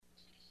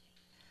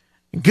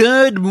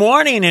Good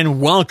morning and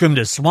welcome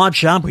to Swap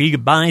Shop, where you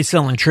can buy,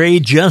 sell, and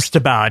trade just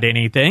about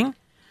anything.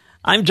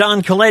 I'm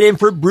John Collette in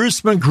for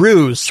Bruce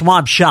McGrew.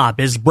 Swap Shop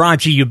is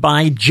brought to you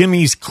by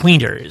Jimmy's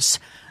Cleaners,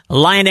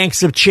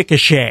 Linex of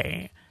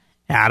Chickasha,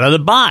 Out of the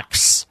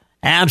Box,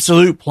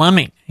 Absolute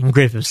Plumbing and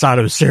Griffiths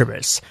Auto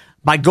Service,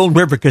 by Gold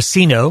River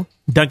Casino,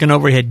 Duncan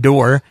Overhead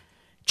Door,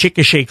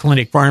 Chickasha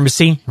Clinic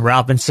Pharmacy,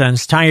 Ralph &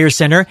 Sons Tire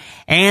Center,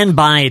 and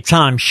by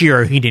Tom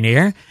Shearer Heating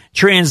Air,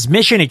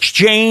 Transmission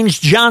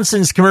Exchange,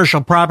 Johnson's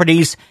Commercial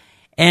Properties,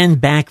 and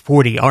Back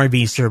 40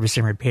 RV Service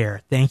and Repair.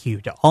 Thank you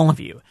to all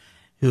of you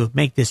who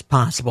make this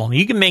possible. And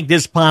you can make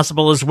this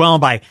possible as well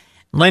by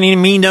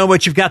letting me know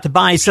what you've got to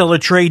buy, sell, or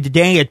trade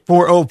today at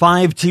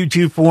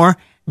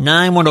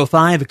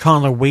 405-224-9105. A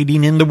caller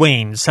waiting in the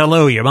wings.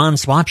 Hello, you're on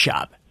Swap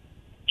Shop.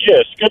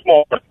 Yes, good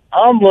morning.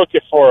 I'm looking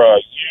for a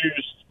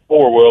used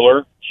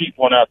four-wheeler, cheap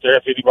one out there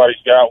if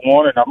anybody's got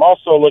one. And I'm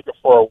also looking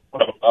for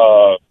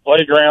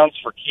playgrounds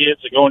for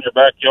kids that go in your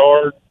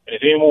backyard. And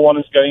if anyone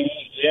is going to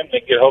use them, they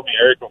can get hold of me,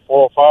 Eric,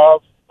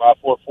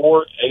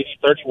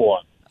 405-544-8031.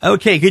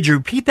 Okay, could you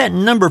repeat that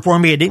number for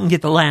me? I didn't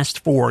get the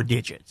last four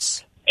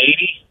digits.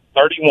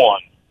 8031.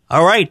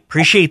 All right,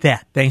 appreciate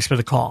that. Thanks for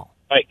the call.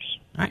 Thanks.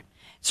 All right.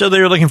 So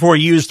they're looking for a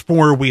used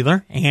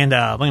four-wheeler and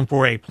looking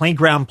for a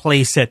playground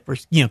play set for,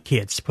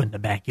 kids to put in the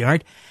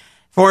backyard.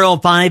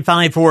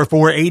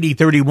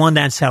 405-544-8031.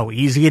 That's how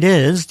easy it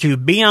is to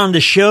be on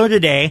the show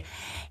today.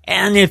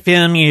 And if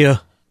you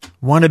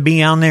want to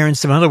be on there in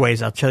some other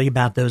ways, I'll tell you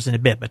about those in a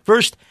bit. But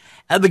first,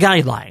 the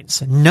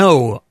guidelines.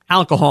 No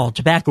alcohol,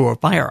 tobacco, or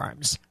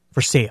firearms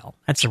for sale.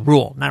 That's a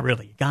rule, not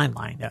really a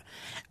guideline.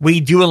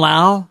 We do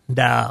allow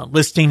the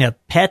listing of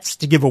pets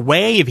to give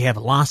away if you have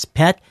a lost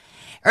pet,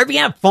 or if you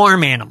have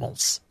farm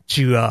animals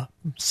to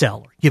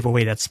sell or give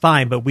away, that's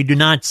fine. But we do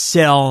not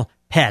sell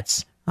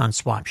pets on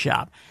Swap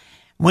Shop.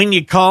 When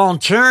you call,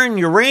 turn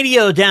your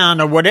radio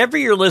down or whatever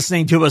you're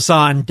listening to us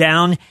on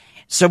down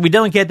so we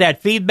don't get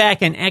that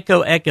feedback and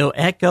echo.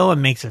 It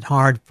makes it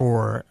hard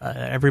for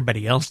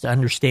everybody else to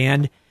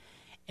understand,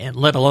 and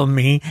let alone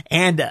me.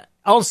 And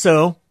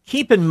also,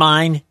 keep in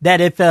mind that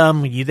if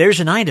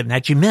there's an item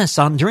that you miss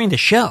during the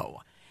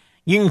show,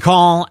 you can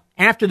call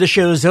after the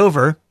show's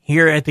over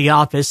here at the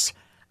office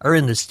or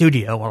in the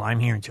studio. Well, I'm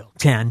here until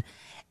 10,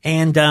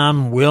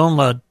 and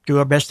we'll do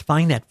our best to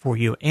find that for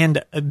you.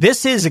 And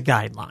this is a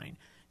guideline.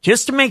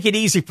 Just to make it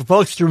easy for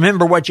folks to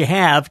remember what you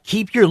have,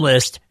 keep your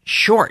list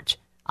short.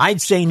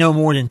 I'd say no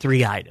more than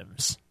 3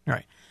 items. All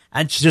right.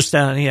 That's just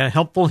a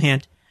helpful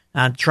hint.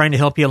 Trying to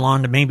help you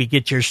along to maybe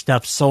get your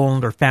stuff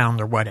sold or found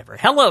or whatever.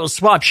 Hello,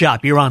 Swap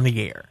Shop. You're on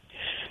the air.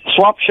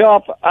 Swap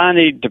Shop, I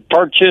need to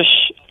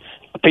purchase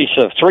a piece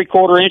of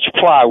 3/4-inch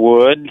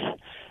plywood.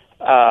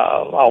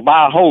 I'll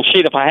buy a whole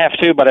sheet if I have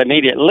to, but I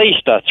need at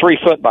least a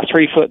 3-foot by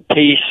 3-foot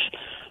piece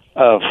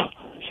of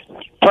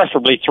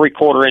preferably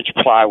 3/4-inch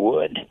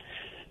plywood.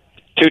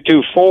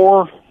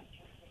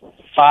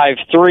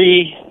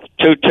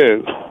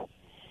 224-5322.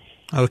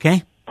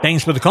 Okay.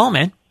 Thanks for the call,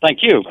 man.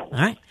 Thank you. All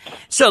right.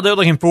 So they're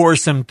looking for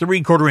some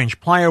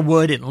 3/4-inch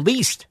plywood, at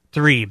least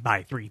 3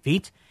 by 3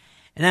 feet.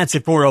 And that's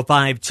at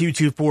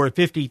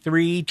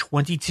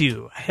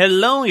 405-224-5322.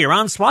 Hello, you're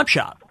on Swap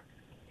Shop.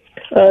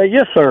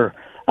 Yes, sir.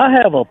 I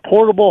have a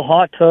portable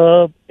hot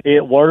tub.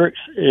 It works.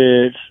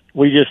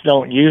 We just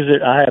don't use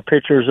it. I have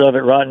pictures of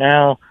it right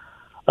now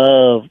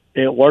of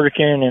it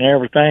working and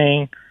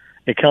everything.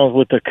 It comes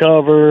with the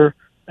cover,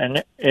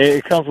 and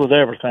it comes with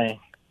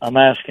everything. I'm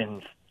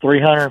asking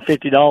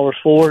 $350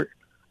 for it,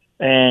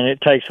 and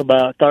it takes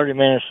about 30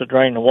 minutes to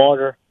drain the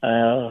water.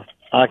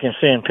 I can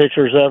send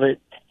pictures of it.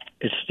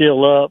 It's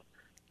still up.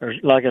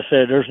 Like I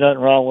said, there's nothing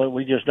wrong with it.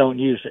 We just don't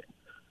use it.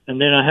 And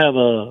then I have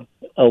a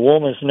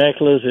woman's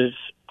necklace. It's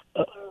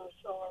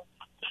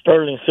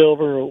sterling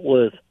silver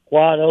with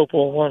white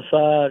opal on one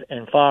side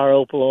and fire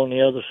opal on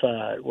the other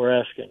side. We're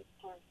asking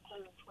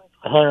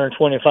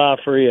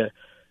 $125 for it.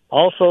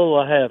 Also,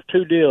 I have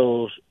 2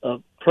 deals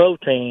of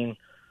protein,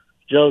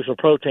 jugs of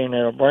protein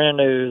that are brand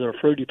new. They're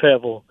Fruity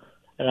Pebble,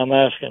 and I'm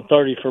asking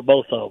 $30 for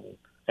both of them.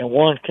 And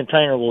one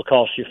container will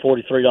cost you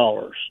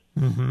 $43.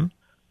 Mm-hmm.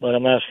 But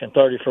I'm asking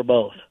 $30 for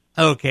both.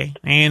 Okay.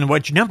 And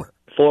what's your number?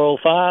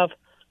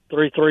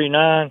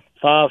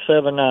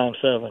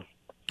 405-339-5797.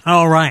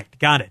 All right.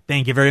 Got it.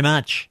 Thank you very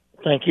much.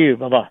 Thank you.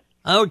 Bye-bye.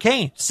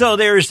 Okay. So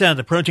there's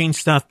the protein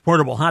stuffed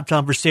portable hot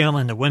tub for sale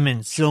and the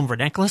women's silver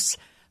necklace.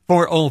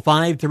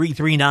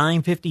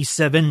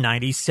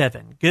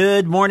 405-339-5797.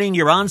 Good morning.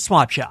 You're on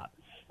Swap Shop.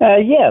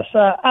 Yes.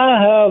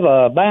 I have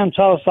a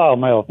bandsaw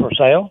sawmill for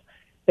sale.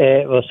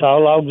 It will saw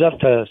logs up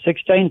to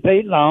 16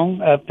 feet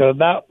long, up to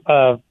about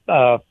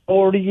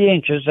 40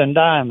 inches in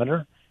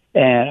diameter.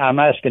 And I'm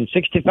asking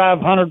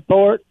 $6,500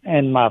 for it.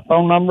 And my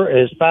phone number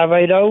is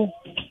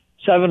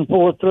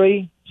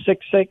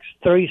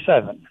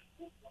 580-743-6637.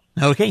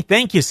 Okay.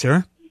 Thank you,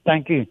 sir.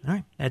 Thank you. All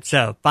right. That's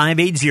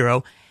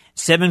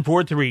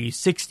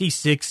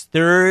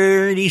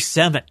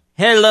 580-743-6637.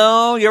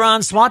 Hello, you're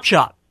on Swap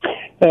Shop.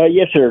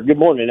 Yes, sir. Good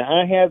morning.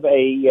 I have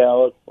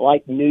a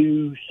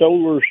new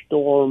Solar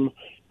Storm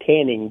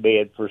tanning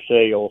bed for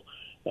sale.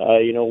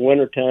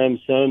 Wintertime,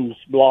 sun's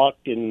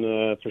blocked,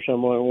 and for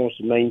someone who wants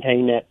to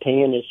maintain that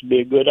tan, this would be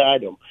a good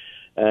item.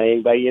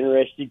 Anybody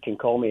interested can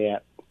call me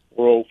at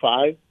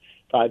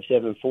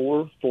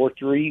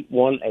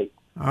 405-574-4318.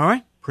 All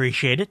right.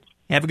 Appreciate it.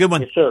 Have a good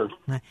one. Yes, sir.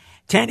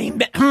 Tanning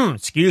bed,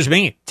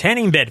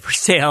 tanning bed for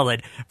sale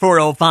at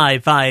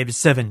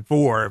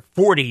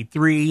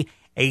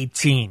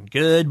 405-574-4318.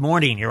 Good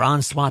morning. You're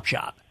on Swap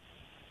Shop.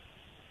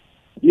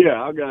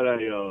 Yeah, I got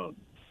a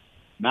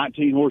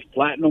 19-horse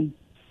Platinum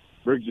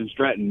Briggs &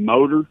 Stratton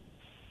motor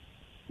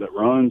that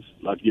runs,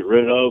 like to get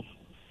rid of.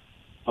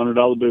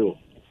 $100 bill.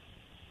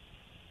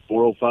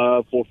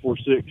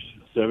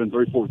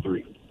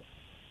 405-446-7343.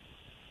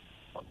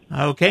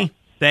 Okay.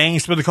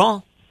 Thanks for the call.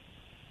 All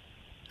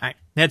right.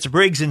 That's a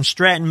Briggs &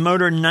 Stratton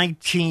motor,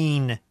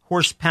 19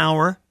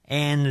 horsepower,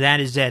 and that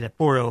is at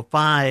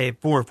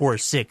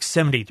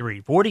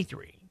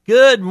 405-446-7343.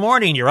 Good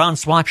morning. You're on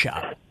Swap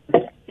Shop.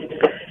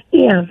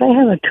 Yes, I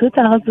have a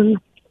 2000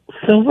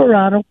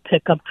 Silverado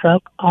pickup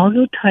truck, all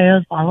new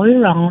tires all the way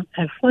around,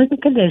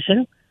 excellent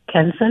condition,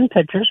 can send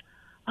pictures.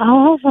 I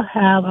also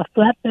have a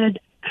flatbed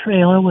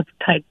trailer with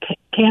tight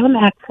cam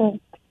axle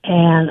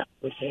and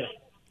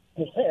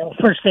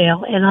for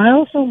sale. And I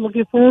also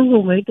looking for a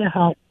roommate to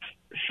help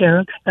share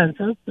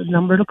expenses. The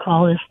number to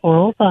call is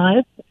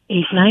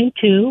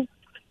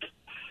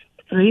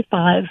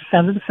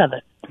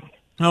 405-892-3577.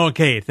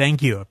 Okay,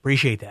 thank you.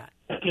 Appreciate that.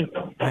 Thank you.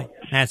 Right.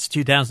 That's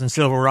 2000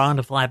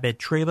 Silverado flatbed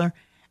trailer.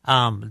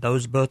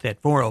 Those both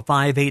at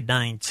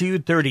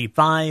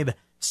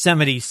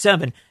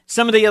 405-892-3577.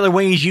 Some of the other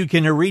ways you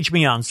can reach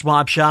me on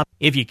Swap Shop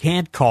if you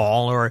can't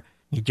call or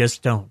you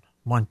just don't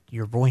want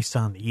your voice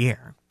on the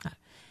air.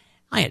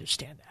 I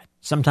understand that.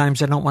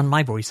 Sometimes I don't want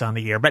my voice on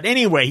the air. But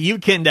anyway, you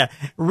can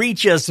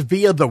reach us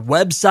via the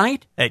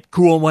website at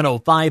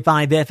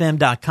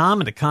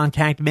cool1055fm.com. In the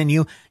contact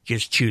menu,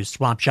 just choose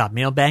Swap Shop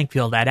Mailbag,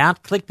 fill that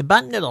out, click the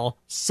button, it'll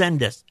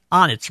send us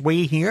on its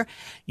way here.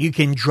 You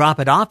can drop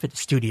it off at the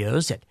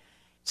studios at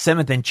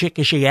 7th and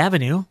Chickasha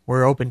Avenue.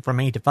 We're open from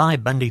 8 to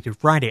 5, Monday through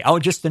Friday. Oh,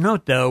 just a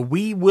note, though,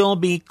 we will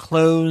be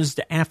closed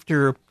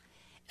after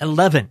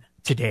 11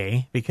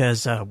 today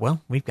because,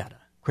 we've got a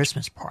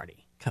Christmas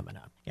party coming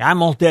up.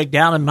 I'm all decked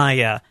out in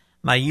my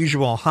my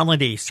usual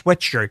holiday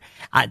sweatshirt.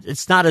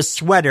 It's not a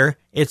sweater.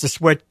 It's a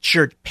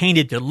sweatshirt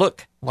painted to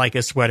look like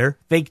a sweater,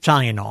 fake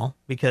tie and all,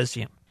 because,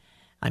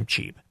 I'm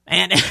cheap.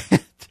 And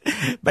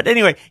but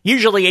anyway,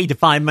 usually 8 to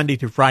 5, Monday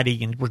through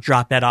Friday, and we'll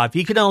drop that off.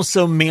 You can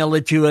also mail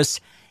it to us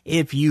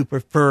if you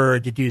prefer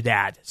to do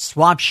that.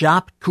 Swap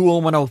Shop,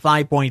 Cool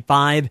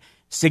 105.5,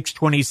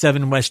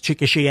 627 West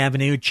Chickasha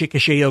Avenue,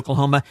 Chickasha,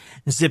 Oklahoma,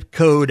 zip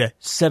code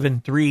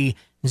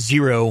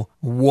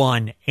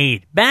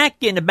 73018.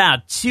 Back in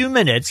about 2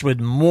 minutes with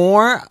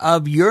more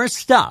of your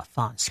stuff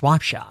on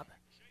Swap Shop.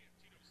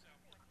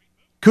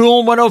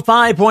 Cool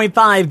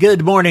 105.5,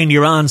 good morning,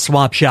 you're on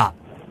Swap Shop.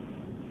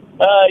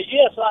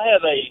 Yes, I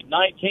have a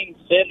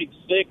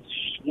 1976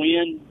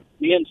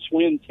 men's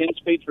Schwinn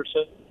 10-speed for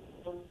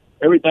sale.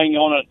 Everything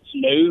on it's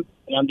new,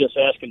 and I'm just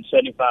asking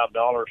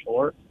 $75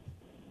 for it.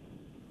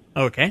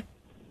 Okay.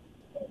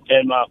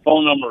 And my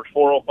phone number is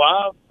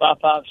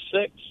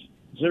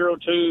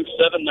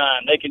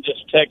 405-556-0279. They can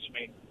just text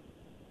me.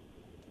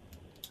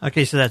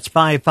 Okay, so that's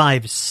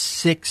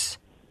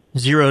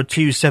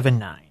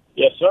 556-0279.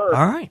 Yes, sir.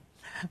 All right.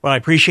 Well, I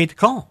appreciate the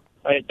call.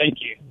 Hey, thank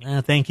you.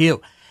 Thank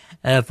you.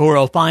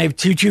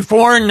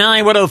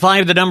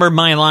 405-224-9105, the number.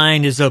 My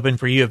line is open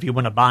for you if you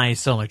want to buy,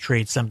 sell, or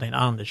trade something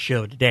on the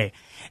show today.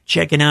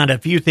 Checking out a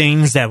few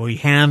things that we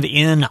have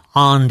in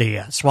on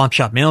the Swap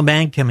Shop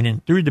mailbag, coming in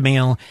through the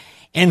mail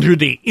and through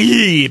the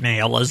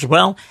email as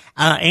well.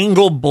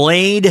 Angle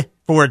blade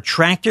for a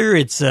tractor.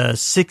 It's a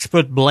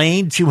 6-foot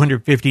blade,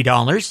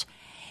 $250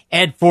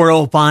 at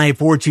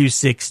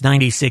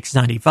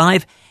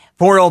 405-426-9695.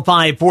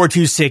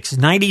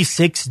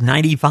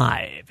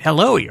 405-426-9695.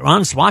 Hello, you're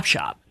on Swap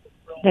Shop.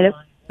 Hello.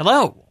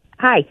 Hello.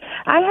 Hi.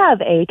 I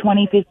have a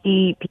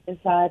 2050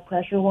 PSI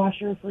pressure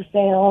washer for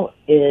sale.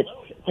 It's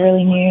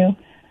fairly new.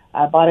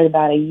 I bought it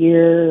about a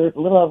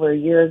little over a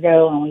year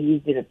ago, and we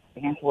used it a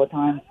handful of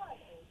times.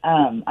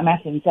 I'm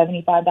asking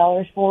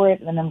 $75 for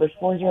it. The number's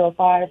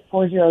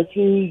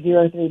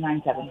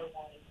 405-402-0397.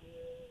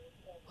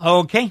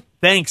 Okay,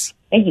 thanks.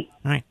 Thank you.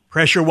 All right,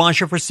 pressure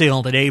washer for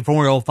sale today,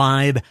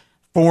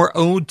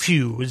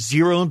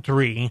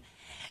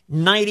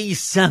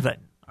 405-402-0397.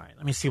 All right,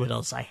 let me see what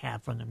else I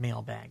have from the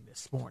mailbag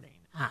this morning.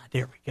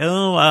 There we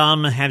go.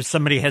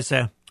 Somebody has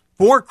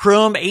 4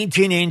 chrome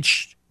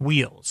 18-inch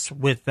wheels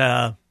with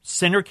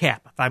center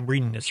cap, if I'm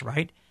reading this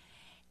right.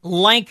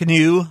 Like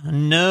new,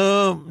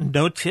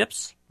 no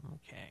tips.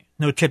 Okay,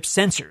 no tip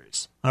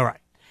sensors. All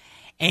right.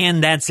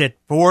 And that's at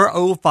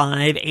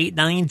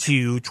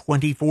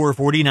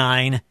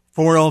 405-892-2449,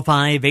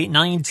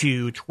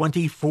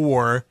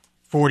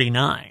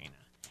 405-892-2449.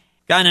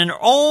 Got an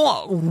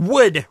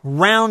all-wood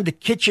round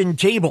kitchen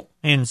table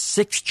and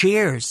 6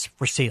 chairs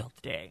for sale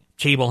today.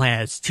 Table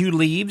has 2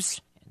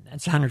 leaves, and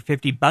that's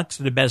 $150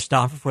 for the best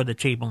offer for the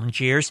table and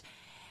chairs.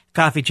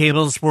 Coffee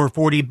tables for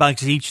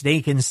 $40 each.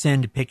 They can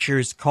send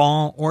pictures,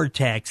 call, or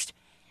text.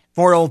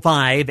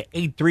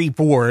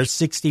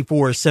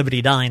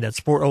 405-834-6479. That's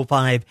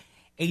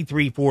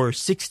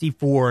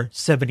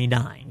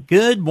 405-834-6479.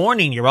 Good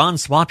morning. You're on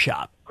Swap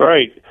Shop.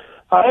 Great.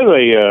 I have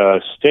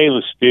a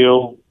stainless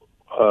steel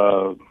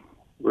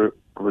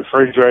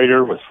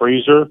refrigerator with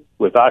freezer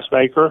with ice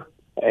maker,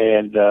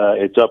 and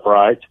it's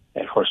upright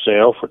and for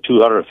sale for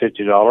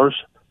 $250.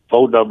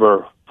 Phone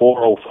number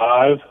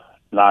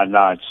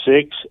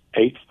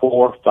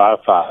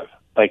 405-996-8455.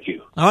 Thank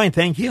you. All right,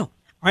 thank you.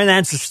 All right,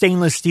 that's a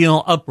stainless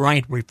steel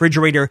upright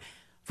refrigerator,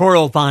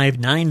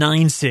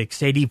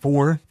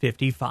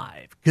 405-996-8455.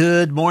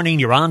 Good morning.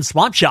 You're on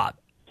Swap Shop.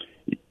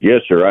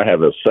 Yes, sir. I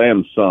have a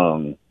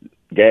Samsung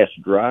gas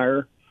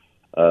dryer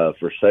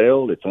for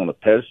sale. It's on a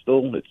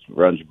pedestal. It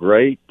runs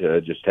great.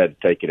 Just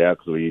had to take it out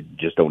because we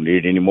just don't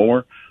need it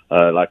anymore.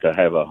 I'd like to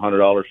have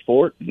 $100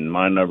 for it, and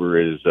my number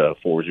is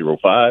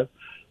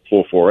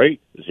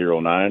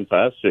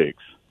 405-448-0956.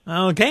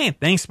 Okay,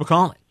 thanks for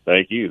calling.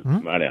 Thank you.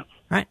 Bye now.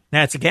 All right,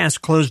 that's a gas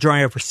clothes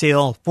dryer for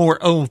sale,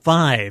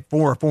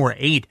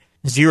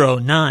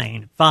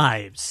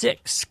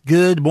 405-448-0956.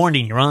 Good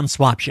morning. You're on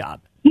Swap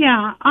Shop.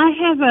 Yeah, I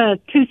have a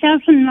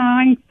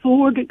 2009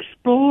 Ford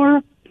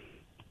Explorer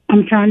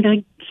I'm trying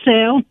to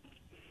sell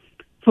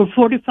for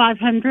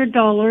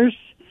 $4,500.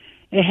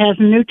 It has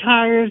new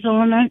tires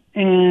on it,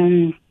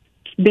 and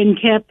it's been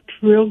kept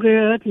real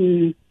good,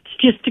 and it's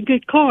just a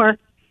good car.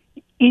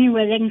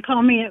 Anyway, they can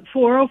call me at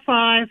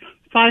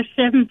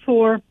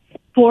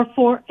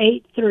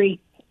 405-574-4483.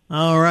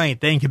 All right.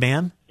 Thank you,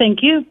 ma'am. Thank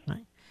you.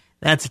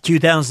 That's a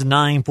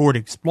 2009 Ford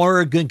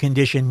Explorer, good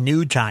condition,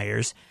 new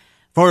tires.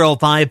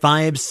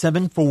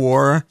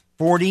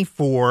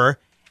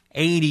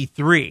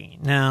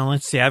 405-574-4483. Now,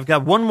 let's see. I've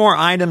got one more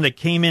item that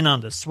came in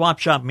on the Swap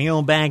Shop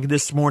mailbag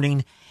this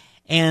morning,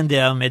 and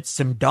it's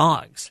some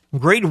dogs.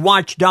 Great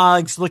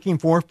watchdogs looking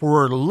for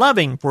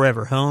loving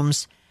forever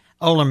homes.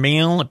 All are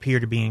male, appear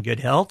to be in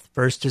good health.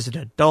 First is an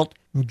adult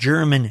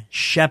German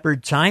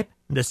Shepherd type.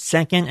 The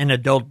second, an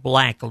adult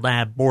Black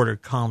Lab Border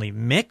Collie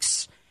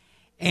mix.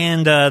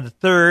 And the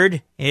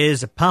third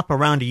is a pup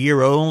around a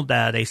year old.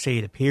 They say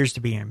it appears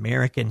to be an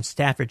American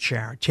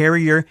Staffordshire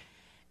Terrier,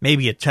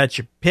 maybe a touch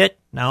of pit.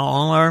 Now,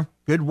 all are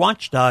good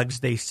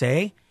watchdogs, they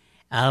say.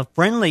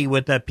 Friendly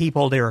with the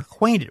people they're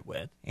acquainted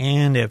with.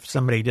 And if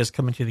somebody does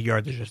come into the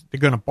yard, they're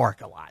going to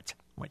bark a lot,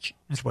 which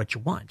is what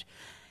you want.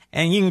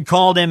 And you can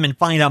call them and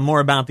find out more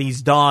about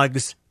these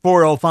dogs.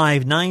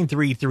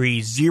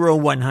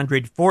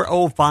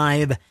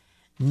 405-933-0100.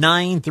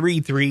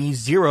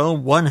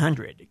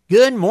 405-933-0100.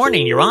 Good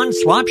morning. You're on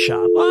Swap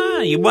Shop.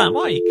 You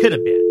could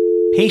have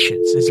been.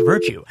 Patience is a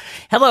virtue.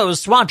 Hello,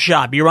 Swap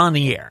Shop. You're on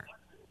the air.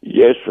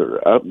 Yes, sir.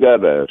 I've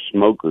got a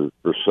smoker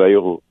for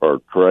sale or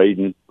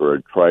trading for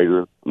a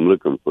trailer. I'm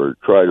looking for a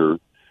trailer,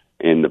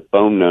 and the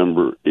phone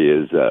number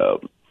is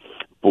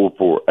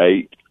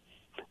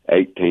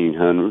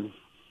 448-1800.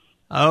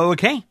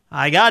 Okay,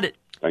 I got it.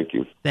 Thank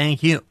you.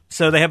 Thank you.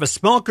 So they have a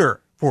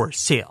smoker for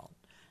sale.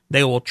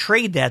 They will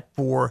trade that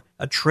for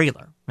a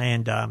trailer.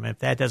 And if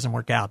that doesn't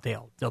work out,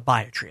 they'll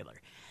buy a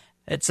trailer.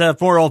 It's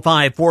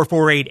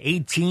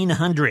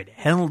 405-448-1800.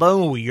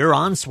 Hello, you're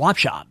on Swap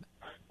Shop.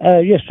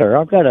 Yes, sir.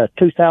 I've got a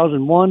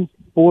 2001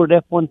 Ford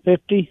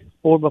F-150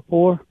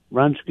 4x4.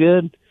 Runs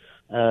good.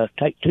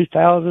 Take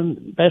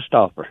 $2,000, best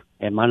offer.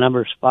 And my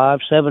number is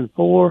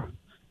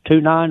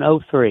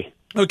 574-2903.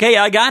 Okay,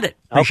 I got it.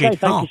 Appreciate the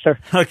call. Thank you, sir.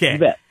 Okay. You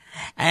bet.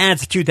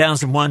 That's a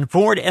 2001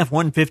 Ford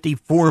F-150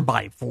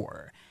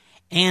 4x4.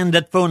 And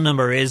that phone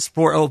number is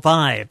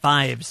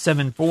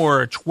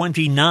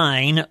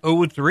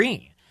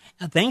 405-574-2903.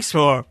 Thanks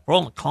for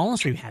all the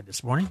calls we've had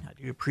this morning. I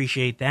do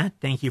appreciate that.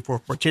 Thank you for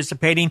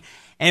participating.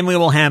 And we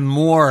will have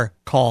more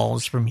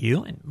calls from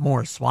you and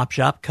more Swap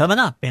Shop coming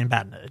up in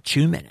about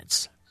 2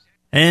 minutes.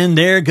 And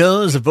there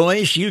goes a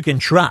voice you can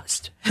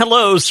trust.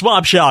 Hello,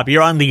 Swap Shop.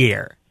 You're on the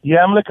air.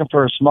 Yeah, I'm looking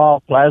for a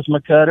small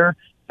plasma cutter,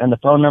 and the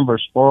phone number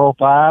is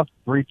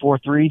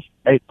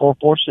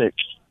 405-343-8446.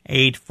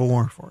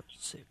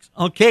 8446.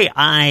 Okay,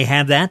 I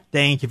have that.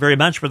 Thank you very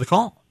much for the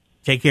call.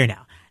 Take care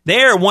now.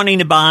 They're wanting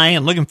to buy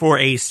and looking for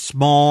a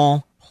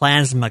small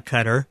plasma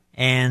cutter,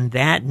 and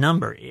that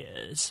number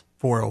is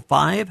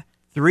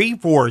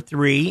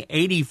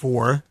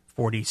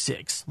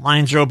 405-343-8446.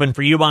 Lines are open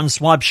for you on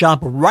Swap Shop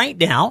right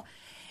now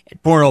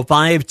at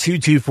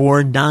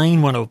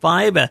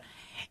 405-224-9105.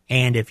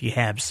 And if you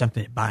have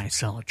something to buy,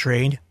 sell, or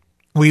trade,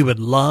 we would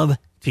love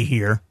to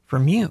hear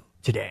from you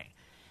today.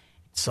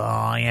 So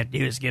all you have to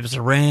do is give us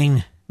a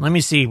ring. Let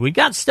me see. We've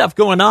got stuff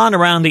going on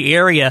around the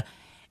area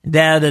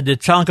that to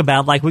talk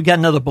about. Like we've got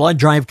another blood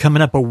drive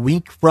coming up a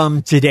week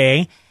from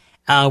today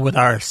with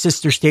our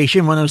sister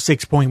station,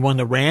 106.1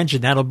 The Ranch,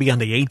 and that'll be on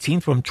the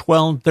 18th from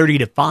 12:30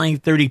 to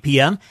 5:30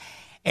 p.m.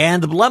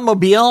 And the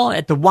Bloodmobile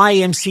at the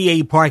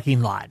YMCA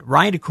parking lot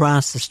right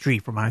across the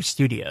street from our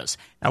studios.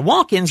 Now,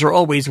 walk-ins are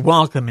always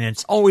welcome, and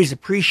it's always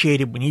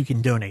appreciated when you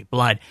can donate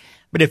blood.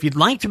 But if you'd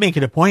like to make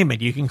an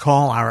appointment, you can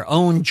call our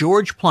own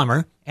George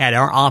Plummer at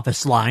our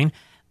office line,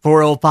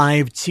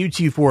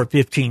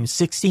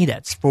 405-224-1560.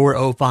 That's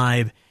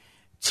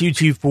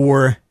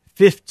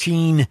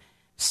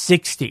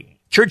 405-224-1560.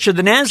 Church of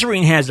the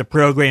Nazarene has a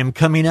program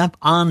coming up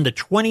on the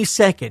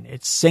 22nd.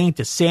 It's Saint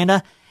to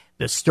Santa,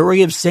 the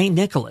story of St.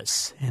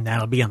 Nicholas. And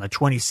that'll be on the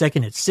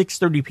 22nd at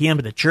 6:30 p.m.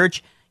 at the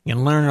church. You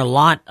can learn a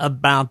lot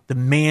about the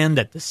man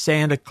that the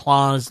Santa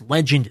Claus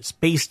legend is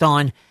based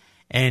on.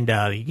 And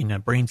you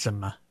can bring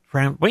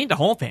the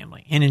whole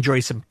family and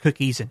enjoy some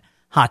cookies and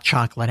hot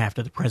chocolate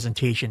after the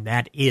presentation.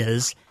 That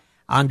is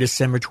on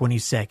December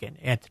 22nd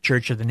at the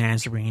Church of the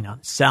Nazarene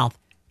on South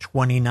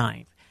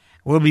 29th.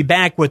 We'll be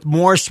back with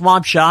more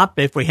Swap Shop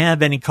if we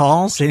have any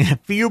calls in a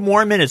few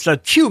more minutes,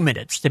 2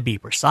 minutes to be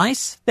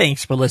precise.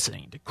 Thanks for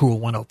listening to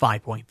Cool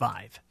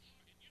 105.5.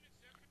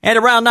 At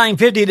around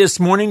 9:50 this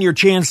morning, your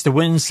chance to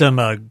win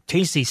some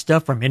tasty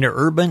stuff from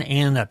Interurban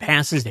and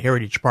passes to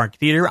Heritage Park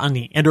Theater on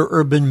the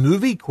Interurban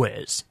Movie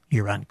Quiz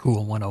here on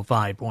Cool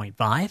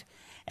 105.5.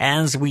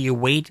 As we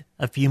await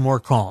a few more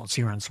calls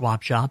here on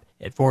Swap Shop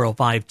at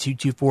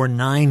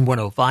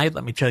 405-224-9105.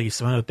 Let me tell you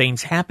some other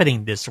things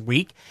happening this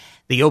week.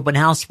 The open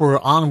house for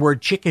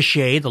Onward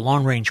Chickasha, the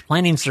long-range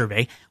planning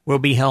survey, will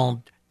be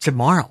held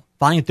tomorrow,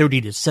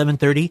 5:30 to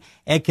 7:30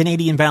 at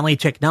Canadian Valley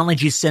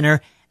Technology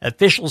Center.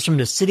 Officials from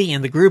the city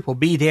and the group will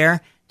be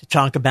there to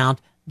talk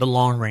about the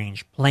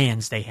long-range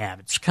plans they have.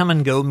 It's come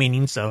and go,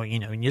 meaning so,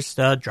 you just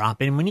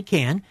drop in when you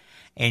can.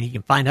 And you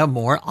can find out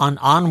more on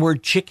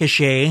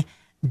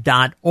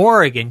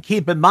onwardchickasha.org. And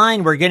keep in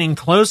mind, we're getting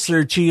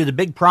closer to the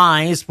big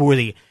prize for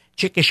the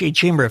Chickasha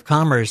Chamber of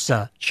Commerce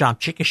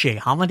Shop Chickasha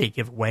holiday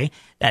giveaway.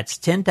 That's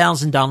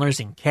 $10,000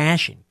 in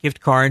cash and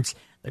gift cards.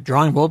 The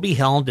drawing will be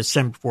held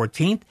December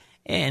 14th,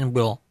 and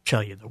we'll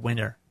tell you the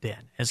winner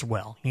then as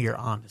well here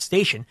on the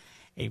station.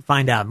 You can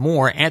find out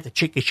more at the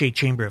Chickasha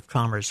Chamber of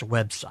Commerce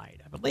website.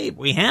 I believe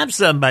we have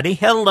somebody.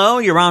 Hello,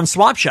 you're on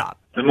Swap Shop.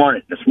 Good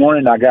morning. This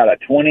morning I got a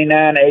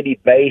 2980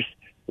 base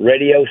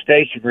radio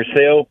station for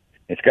sale.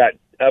 It's got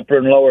upper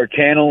and lower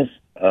channels.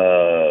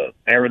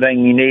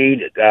 Everything you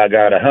need. I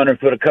got 100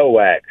 foot of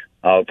coax.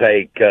 I'll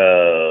take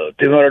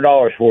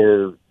 $200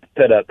 for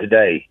setup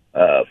today.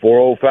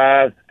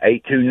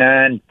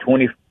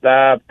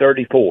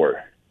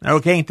 405-829-2534.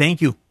 Okay,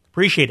 thank you.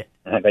 Appreciate it.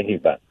 Thank you.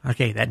 Bye.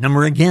 Okay, that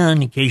number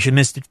again, in case you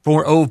missed it,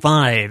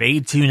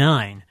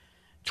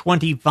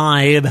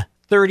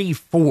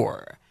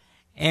 405-829-2534.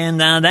 And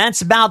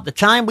that's about the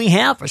time we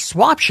have for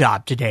Swap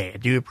Shop today. I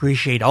do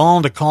appreciate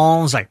all the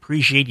calls. I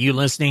appreciate you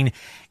listening.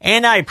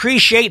 And I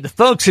appreciate the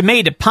folks who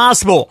made it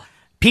possible.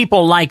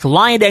 People like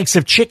Lionex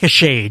of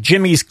Chickasha,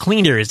 Jimmy's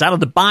Cleaners, Out of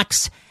the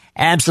Box,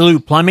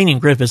 Absolute Plumbing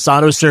and Griffiths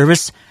Auto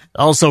Service.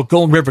 Also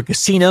Gold River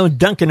Casino,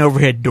 Duncan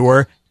Overhead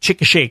Door,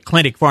 Chickasha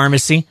Clinic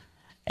Pharmacy,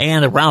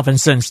 and the Ralph &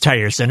 Sons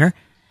Tire Center.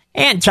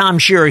 And Tom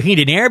Shearer Heat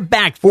and Air,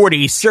 Back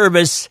 40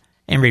 Service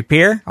and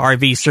Repair,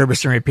 RV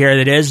Service and Repair,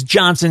 that is,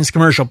 Johnson's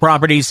Commercial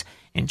Properties,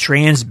 and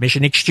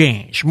Transmission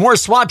Exchange. More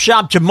Swap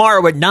Shop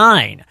tomorrow at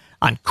 9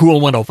 on Cool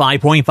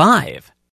 105.5.